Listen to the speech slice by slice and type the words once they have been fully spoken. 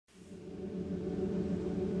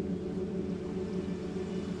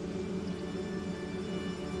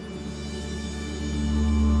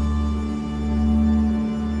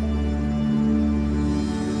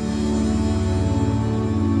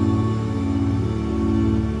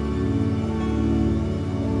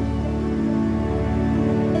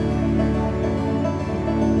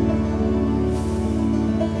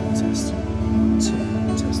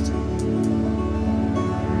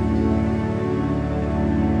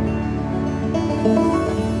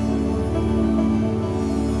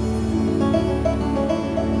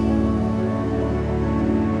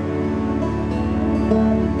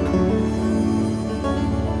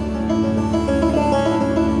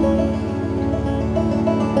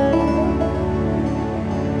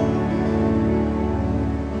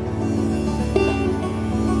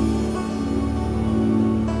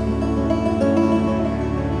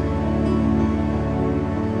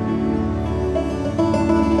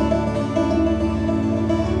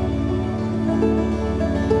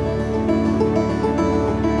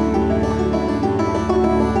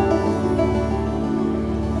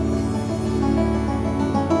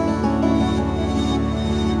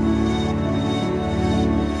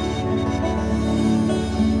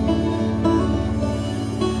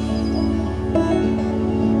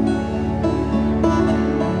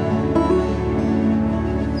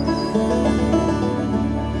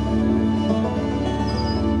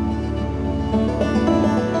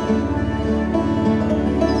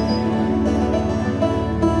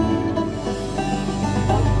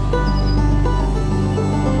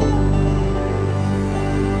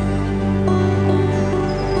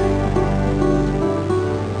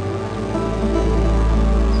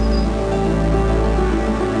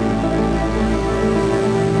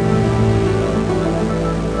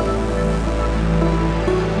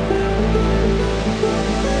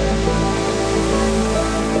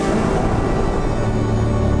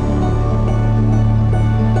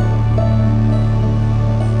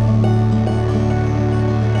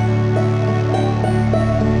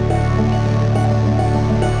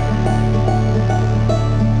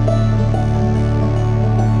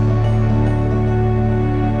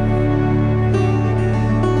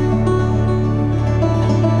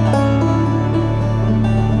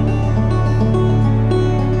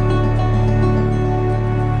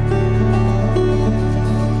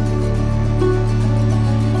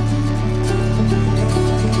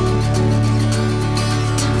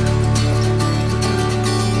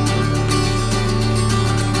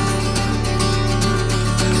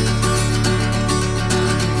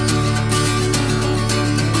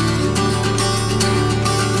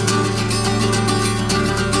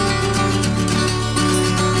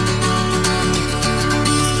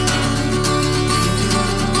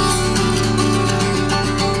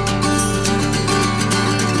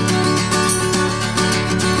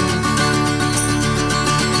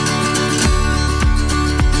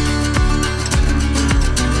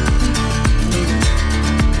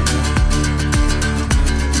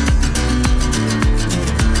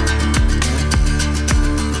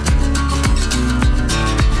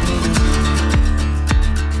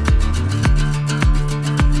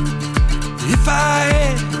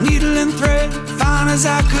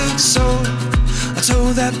could soar. I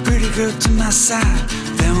told that pretty girl to my side,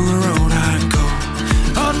 down the road I go.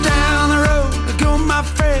 Oh, down the road I go, my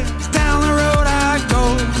friends, down the road I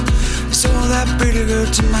go. I told that pretty girl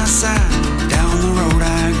to my side, down the road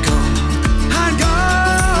I go. I go,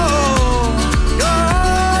 go, go,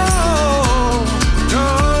 go,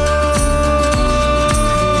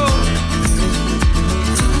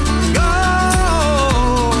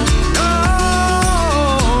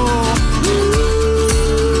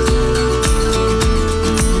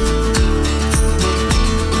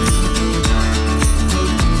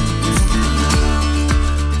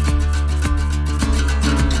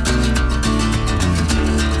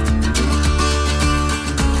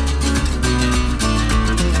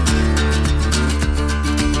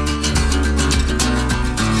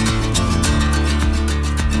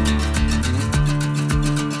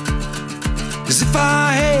 if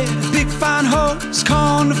I had a big fine horse,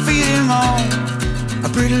 corn to feed him on, a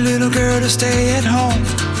pretty little girl to stay at home,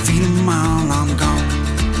 feed him while I'm gone.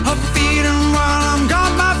 Oh, feed him while I'm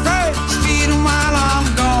gone, my friends, feed him while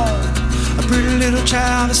I'm gone. A pretty little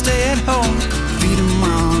child to stay at home, feed him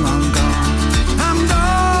while I'm gone. I'm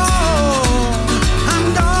gone, I'm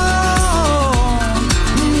gone,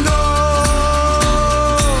 I'm gone,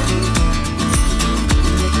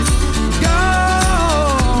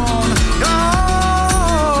 gone, gone.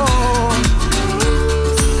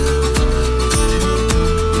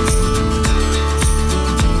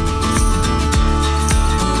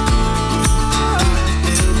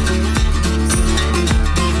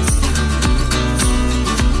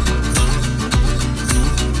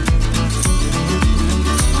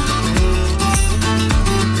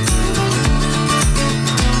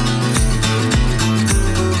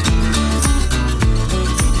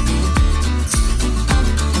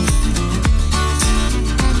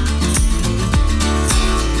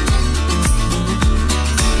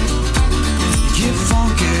 Get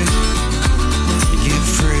funky, get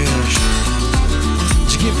fresh.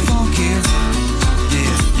 You get funky,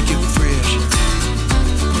 yeah, you get fresh.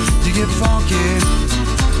 You get funky,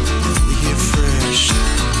 you get fresh.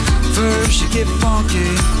 First you get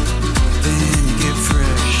funky, then you get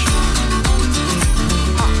fresh.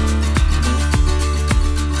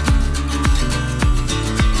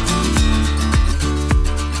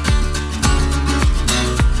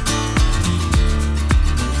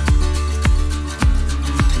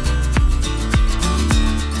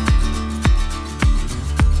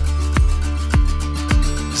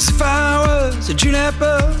 As if I was a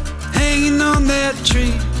juniper hanging on that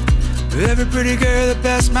tree, every pretty girl that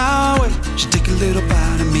passed my way should take a little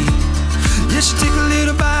bite of me. Yeah, she'd take a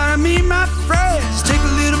little bite of me, my friends, take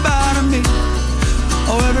a little bite of me.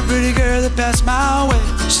 Oh, every pretty girl that passed my way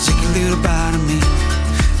should take a little bite of me.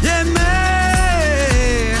 Yeah, man.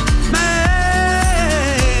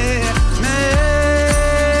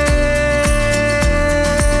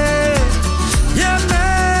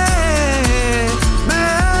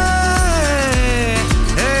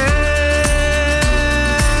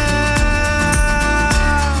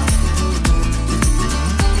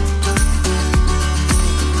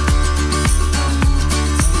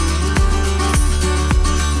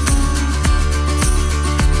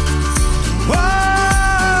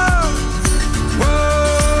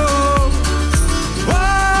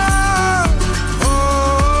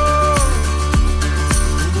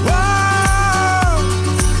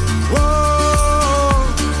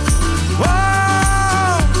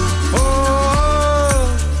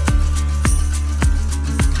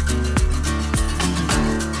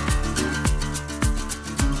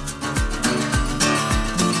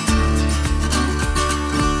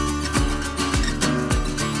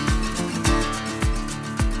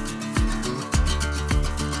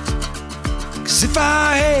 If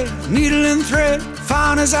I had a needle and thread,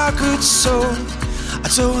 fine as I could sew, I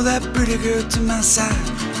told that pretty girl to my side,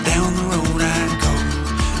 down the road I'd go.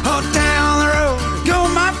 Oh, down the road I go,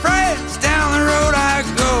 my friends, down the road I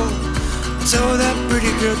go. I told that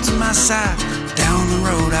pretty girl to my side, down the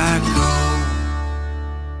road I go.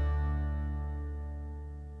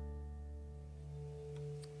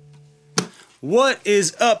 What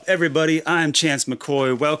is up, everybody? I'm Chance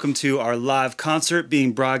McCoy. Welcome to our live concert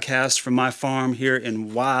being broadcast from my farm here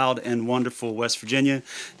in wild and wonderful West Virginia.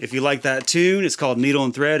 If you like that tune, it's called Needle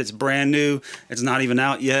and Thread. It's brand new. It's not even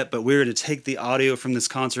out yet, but we're to take the audio from this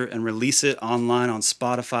concert and release it online on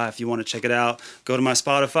Spotify. If you want to check it out, go to my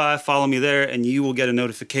Spotify, follow me there, and you will get a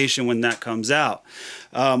notification when that comes out.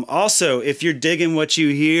 Also, if you're digging what you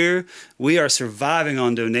hear, we are surviving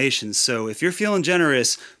on donations. So if you're feeling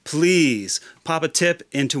generous, please pop a tip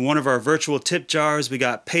into one of our virtual tip jars. We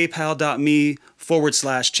got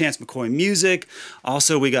paypal.me/Chance McCoy Music.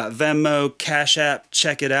 Also, we got Venmo, Cash App,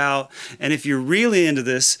 check it out. And if you're really into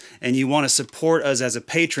this and you want to support us as a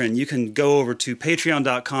patron, you can go over to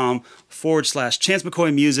patreon.com/Chance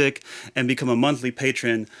McCoy Music and become a monthly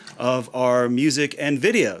patron of our music and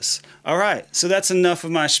videos. All right, so that's enough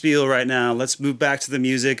of my spiel right now. Let's move back to the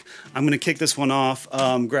music. I'm going to kick this one off,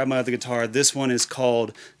 grab my other guitar. This one is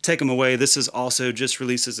called Take 'Em Away. This is also just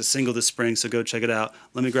released as a single this spring, so go check it out.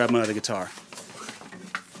 Let me grab my other guitar.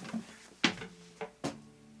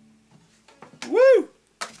 Woo!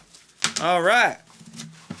 All right.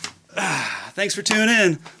 Thanks for tuning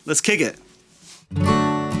in. Let's kick it.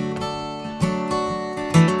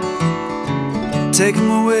 Take 'em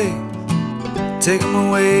away,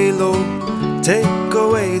 Lord. Take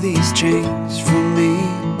away these chains from me.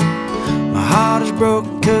 My heart is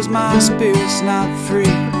broken 'cause my spirit's not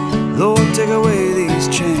free. Lord, take away these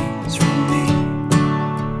chains from me.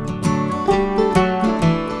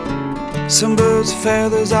 Some birds'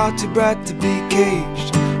 feathers are too bright to be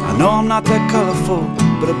caged. I know I'm not that colorful,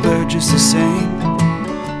 but a bird just the same.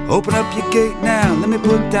 Open up your gate now, let me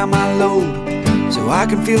put down my load, so I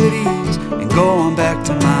can feel at ease and go on back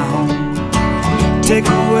to my home. Take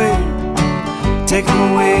 'em away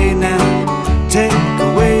now. Take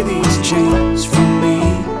away these chains from me.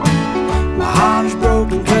 My heart is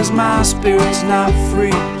broken 'cause my spirit's not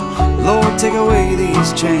free. Lord, take away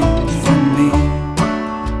these chains from me.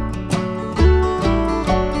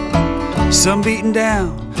 Sun beating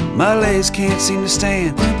down, my legs can't seem to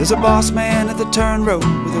stand. There's a boss man at the turn road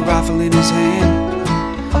with a rifle in his hand.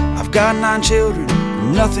 I've got 9 children,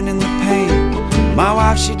 nothing in the pain. My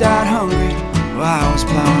wife, she died hungry while I was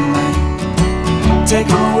plowing land. Take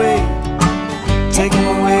 'em away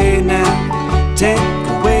now. Take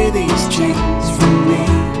away these chains from me.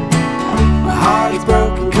 My heart is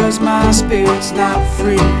broken 'cause my spirit's not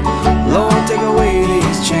free. Lord, take away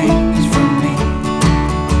these chains from me.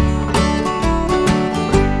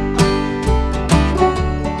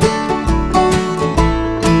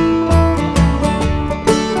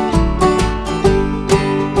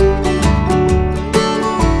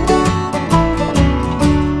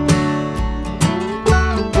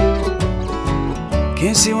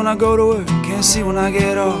 Can't see when I go to work, can't see when I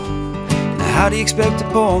get off. Now how do you expect a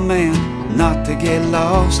poor man not to get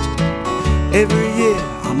lost? Every year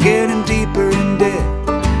I'm getting deeper in debt.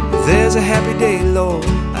 If there's a happy day, Lord,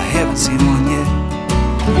 I haven't seen one yet.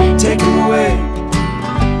 Take 'em away,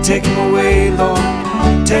 Lord.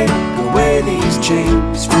 Take away these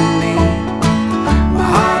chains from me. My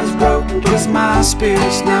heart is broken 'cause my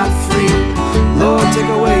spirit's not free. Lord, take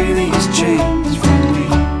away these chains from me.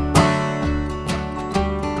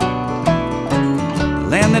 The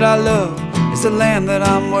land that I love is the land that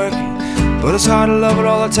I'm working, but it's hard to love it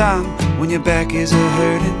all the time when your back is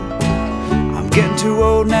a-hurting. I'm getting too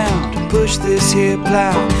old now to push this here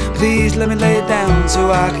plow. Please let me lay it down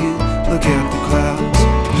so I can look at the clouds.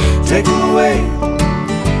 Take 'em away,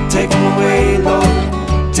 Lord.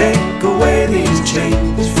 Take away these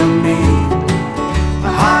chains from me.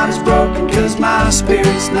 My heart is broken 'cause my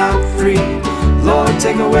spirit's not free. Lord,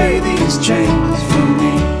 take away these chains from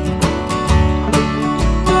me.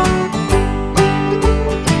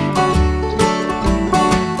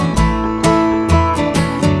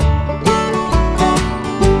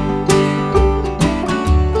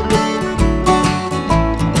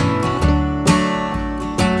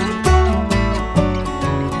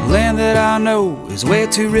 Land that I know is where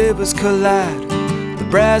 2 rivers collide. The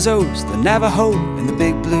Brazos, the Navajo, and the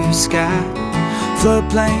big blue sky.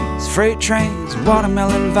 Floodplains, freight trains,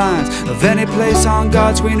 watermelon vines. Of any place on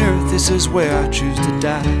God's green earth, this is where I choose to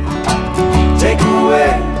die. Take 'em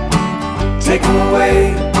away, take 'em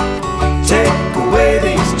away. Take away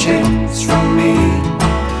these chains from me.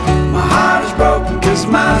 My heart is broken 'cause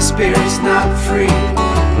my spirit's not free.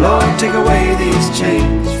 Lord, take away these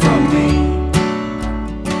chains from me.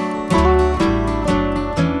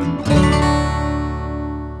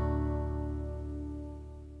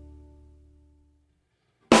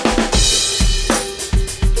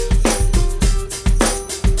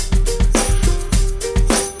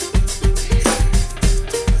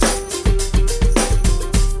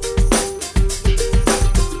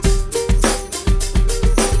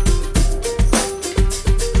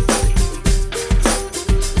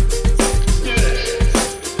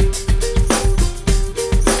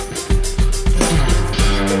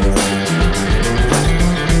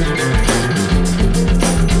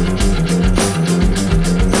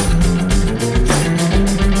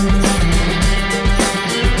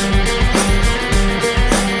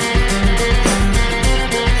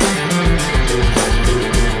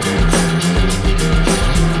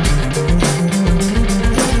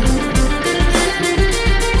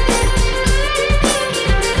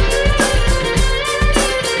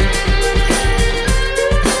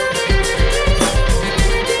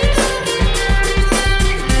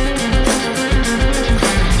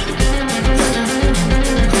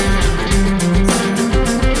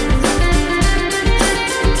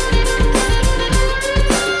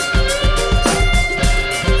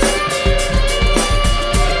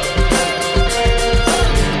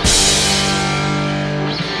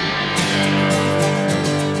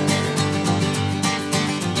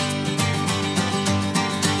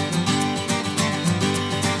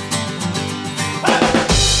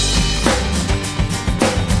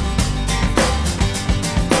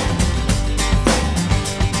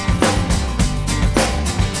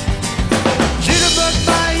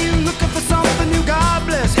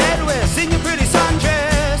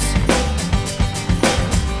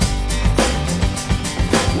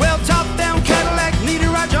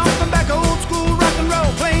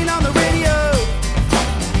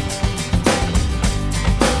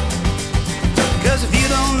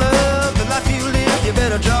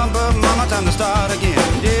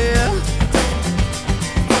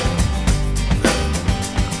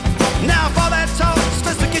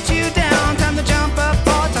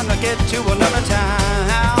 another town.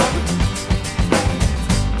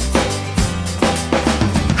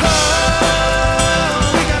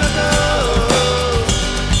 Oh, we gotta go.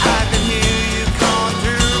 I can hear you calling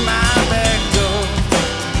through my back door.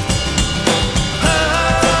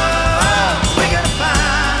 Oh, we gotta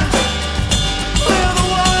find where the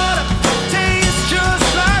water tastes just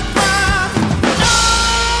like wine.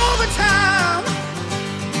 All the time.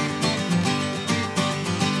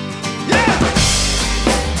 Yeah.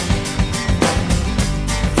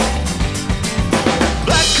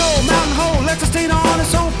 Black coal, mountain hole, left a stain on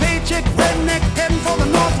its own paycheck. Redneck heading for the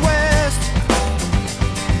northwest.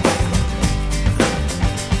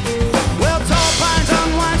 Well, tall pines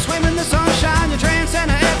unwind, swim in the sunshine. Your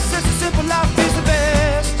transcend excess, a simple life is the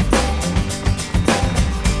best.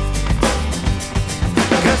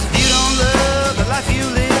 'Cause if you don't love the life you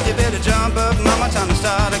live, you better jump up, mama, time to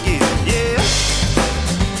start again. Yeah.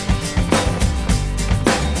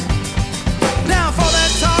 Now for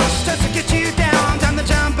that talk starts to get you down. Time to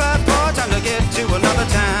jump up, boy, time to get to another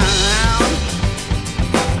town.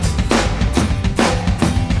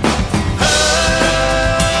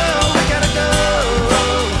 Oh, we gotta go.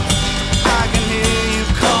 I can hear you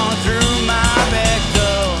calling through my back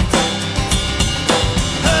door.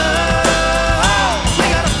 Oh, we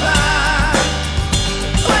gotta fly.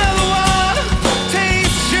 Well, the water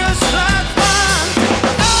tastes just like wine.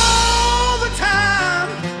 All the time.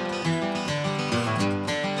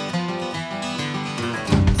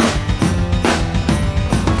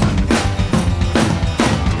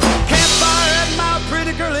 Campfire at my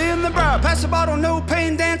pretty girl in the bar. Pass the bottle, no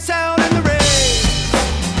pain, dance out in the rain.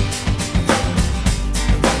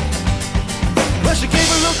 Well, she gave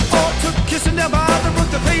a look, or took a kissing down by the brook.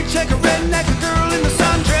 The paycheck, a redneck, a girl in the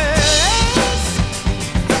sundress.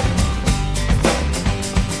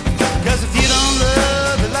 'Cause if you don't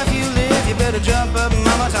love the life you live, you better jump up,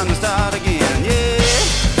 mama, time to start again. Yeah.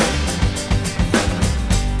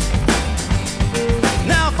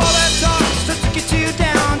 Now for that talk, starts to get you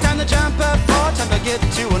down. Time to jump up, or time to get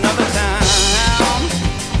to another town.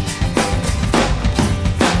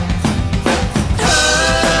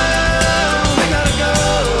 Oh, we gotta go.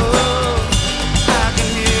 I can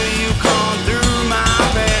hear you calling through my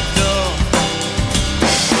back door.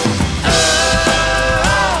 Oh,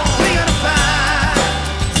 we gotta find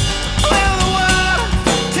where the water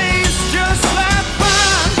tastes just like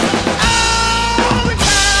wine. All the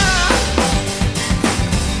time.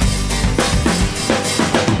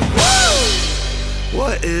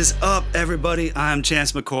 What is up, everybody? I'm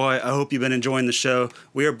Chance McCoy. I hope you've been enjoying the show.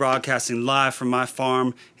 We are broadcasting live from my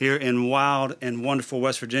farm here in wild and wonderful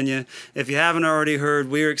West Virginia. If you haven't already heard,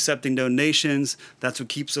 we are accepting donations. That's what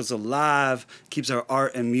keeps us alive, keeps our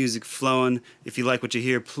art and music flowing. If you like what you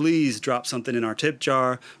hear, please drop something in our tip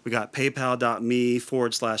jar. We got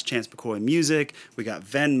paypal.me/Chance McCoy Music. We got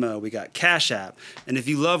Venmo. We got Cash App. And if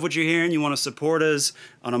you love what you're hearing, you want to support us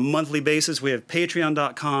on a monthly basis, we have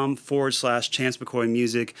patreon.com/Chance McCoy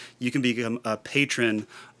Music. You can become a patron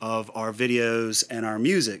of our videos and our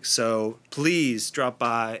music. So please drop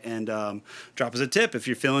by and drop us a tip if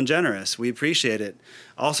you're feeling generous. We appreciate it.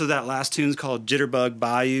 Also, that last tune's called Jitterbug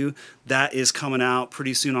Bayou. That is coming out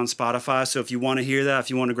pretty soon on Spotify. So if you want to hear that,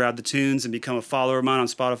 if you want to grab the tunes and become a follower of mine on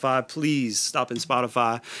Spotify, please stop in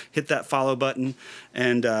Spotify, hit that follow button,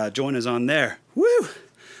 and join us on there. Woo!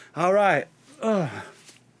 All right.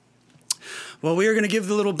 Well, we are going to give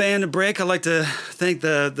the little band a break. I'd like to thank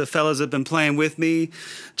the fellas that have been playing with me.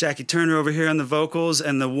 Jackie Turner over here on the vocals,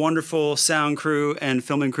 and the wonderful sound crew and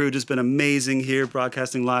filming crew. Just been amazing here,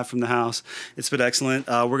 broadcasting live from the house. It's been excellent.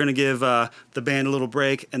 We're going to give the band a little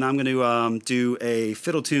break, and I'm going to do a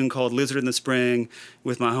fiddle tune called Lizard in the Spring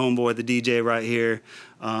with my homeboy, the DJ right here,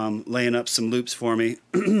 laying up some loops for me.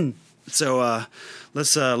 So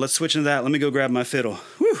let's switch into that. Let me go grab my fiddle.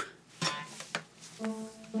 Woo!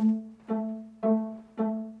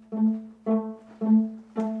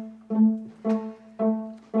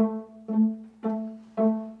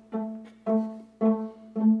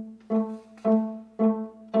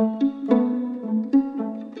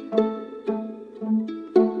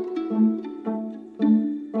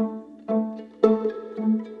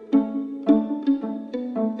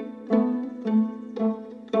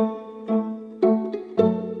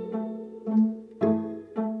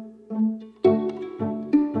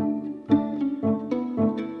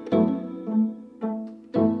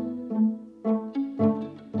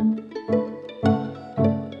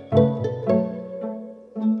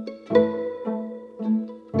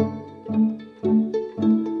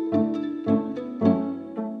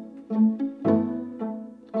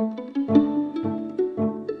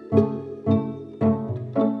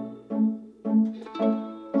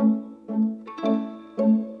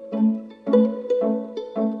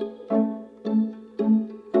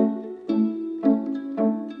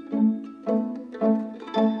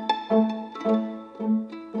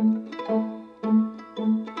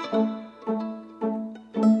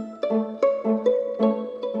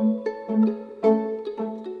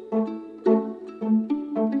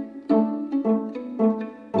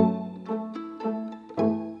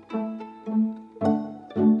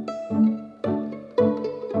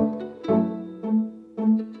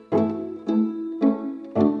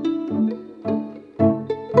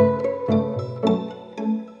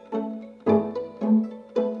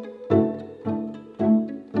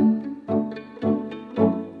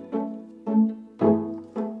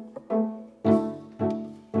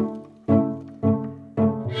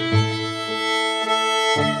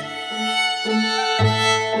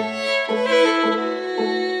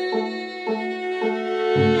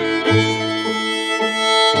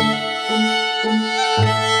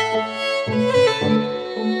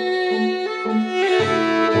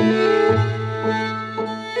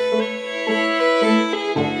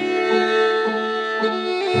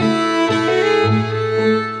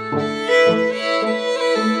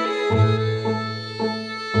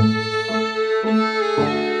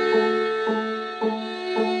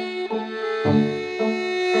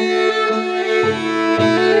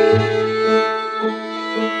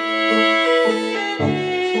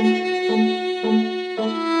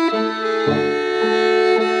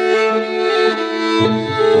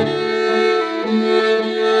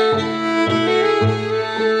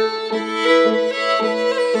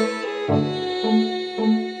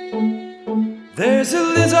 There's a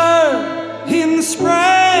lizard in the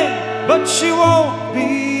spring, but she won't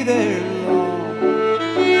be there long.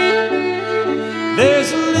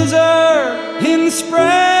 There's a lizard in the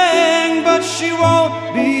spring, but she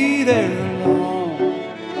won't be there long.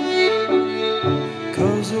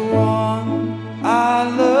 'Cause the one I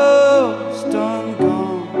love's done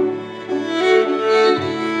gone.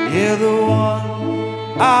 Yeah, the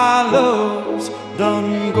one I love's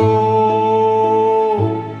done gone.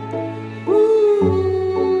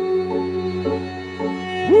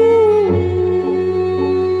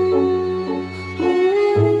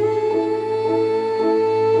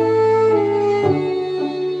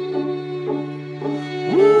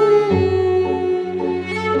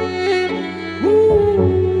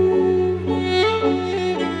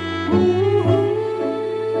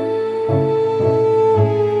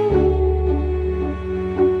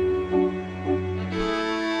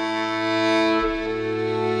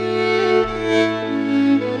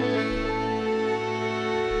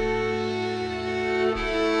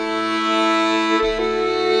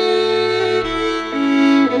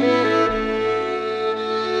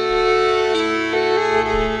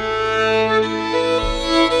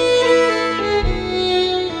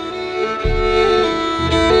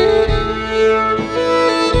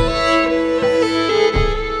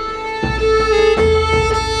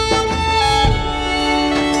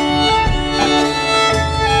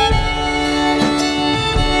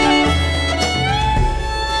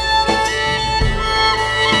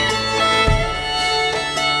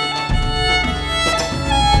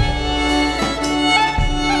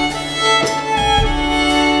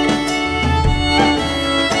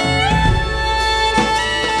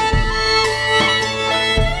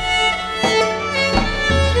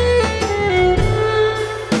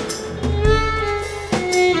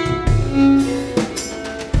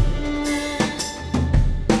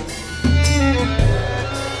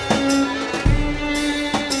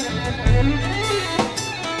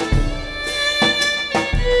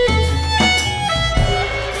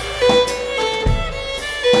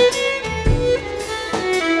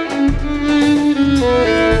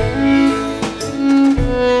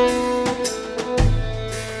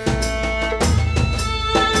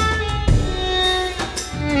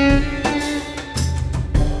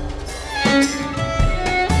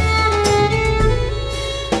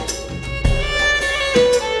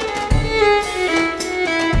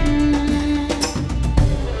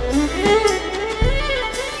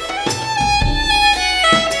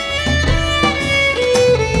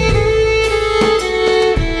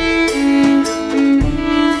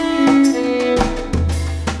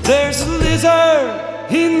 There's a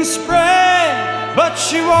lizard in the spring, but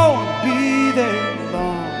she won't be there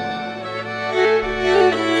long.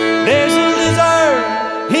 There's a lizard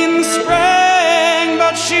in the spring,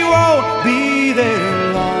 but she won't be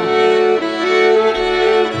there long.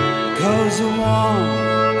 'Cause the one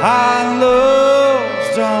I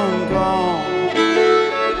love's done gone.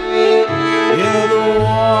 Yeah, the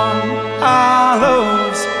one I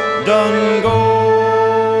love's done gone.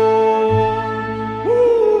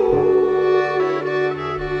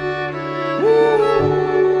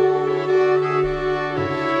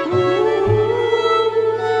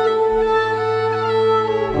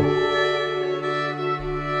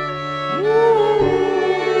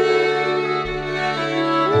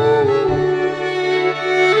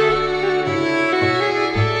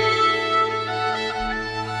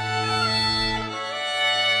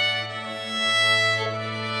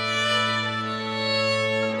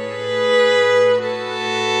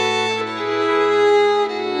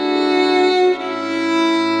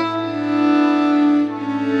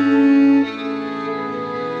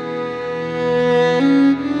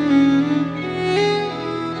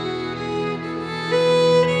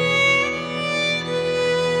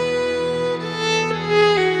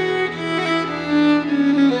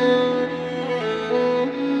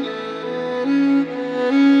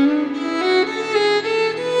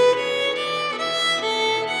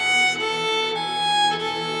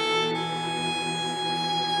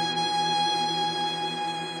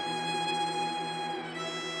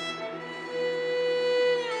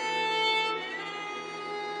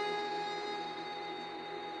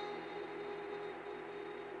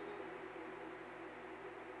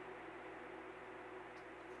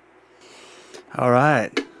 All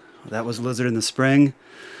right, that was Lizard in the Spring.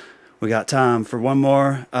 We got time for one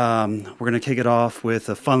more. We're going to kick it off with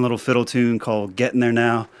a fun little fiddle tune called Getting There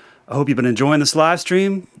Now. I hope you've been enjoying this live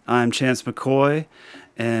stream. I'm Chance McCoy,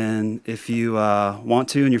 and if you want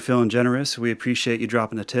to and you're feeling generous, we appreciate you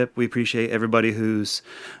dropping a tip. We appreciate everybody who's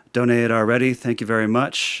donated already. Thank you very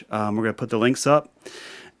much. We're going to put the links up.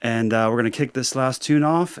 And we're going to kick this last tune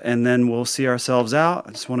off, and then we'll see ourselves out.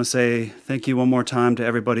 I just want to say thank you one more time to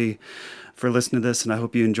everybody for listening to this, and I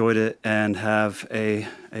hope you enjoyed it, and have a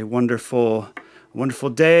wonderful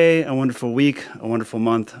day, a wonderful week, a wonderful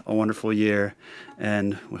month, a wonderful year,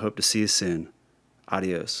 and we hope to see you soon.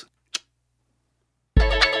 Adios.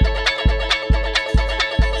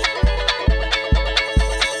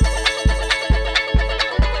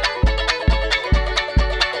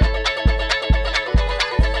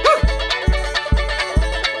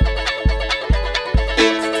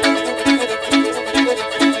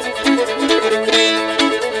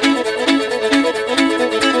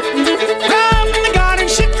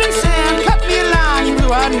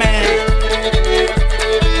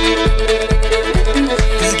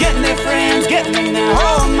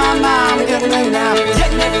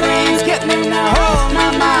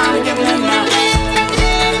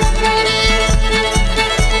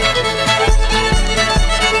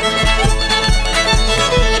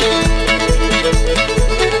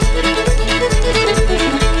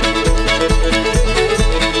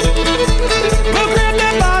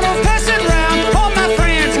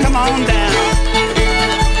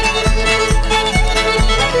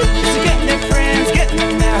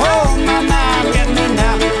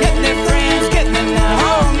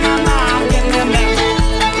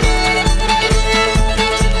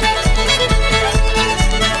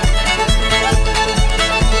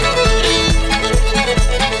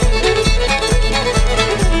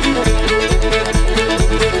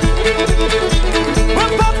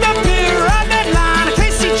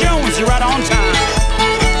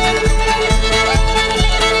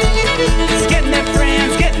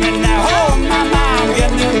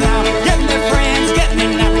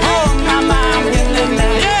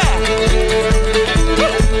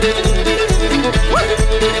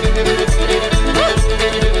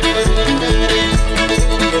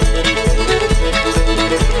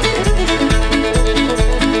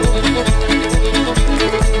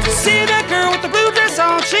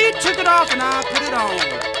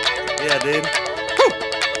 Dude.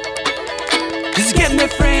 Just getting their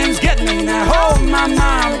friends, getting them now. Oh, my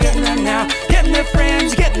mom, getting them now. Getting their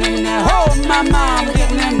friends, getting them now. Oh, my mom,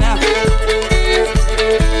 getting them now.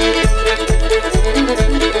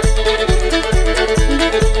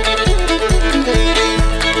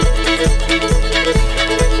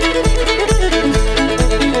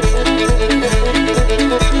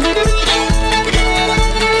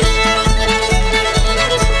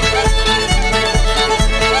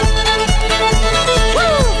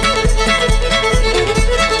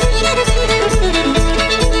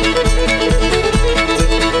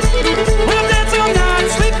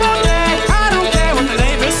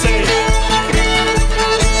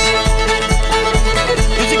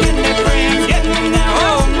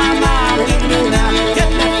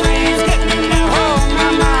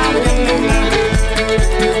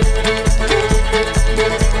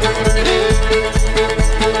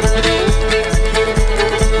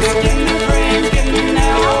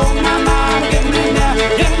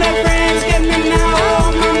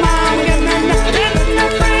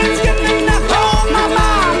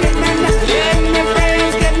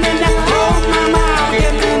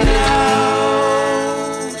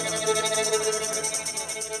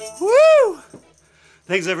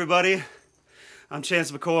 Thanks, everybody. I'm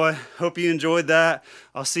Chance McCoy. Hope you enjoyed that.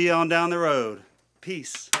 I'll see you on down the road.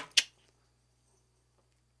 Peace.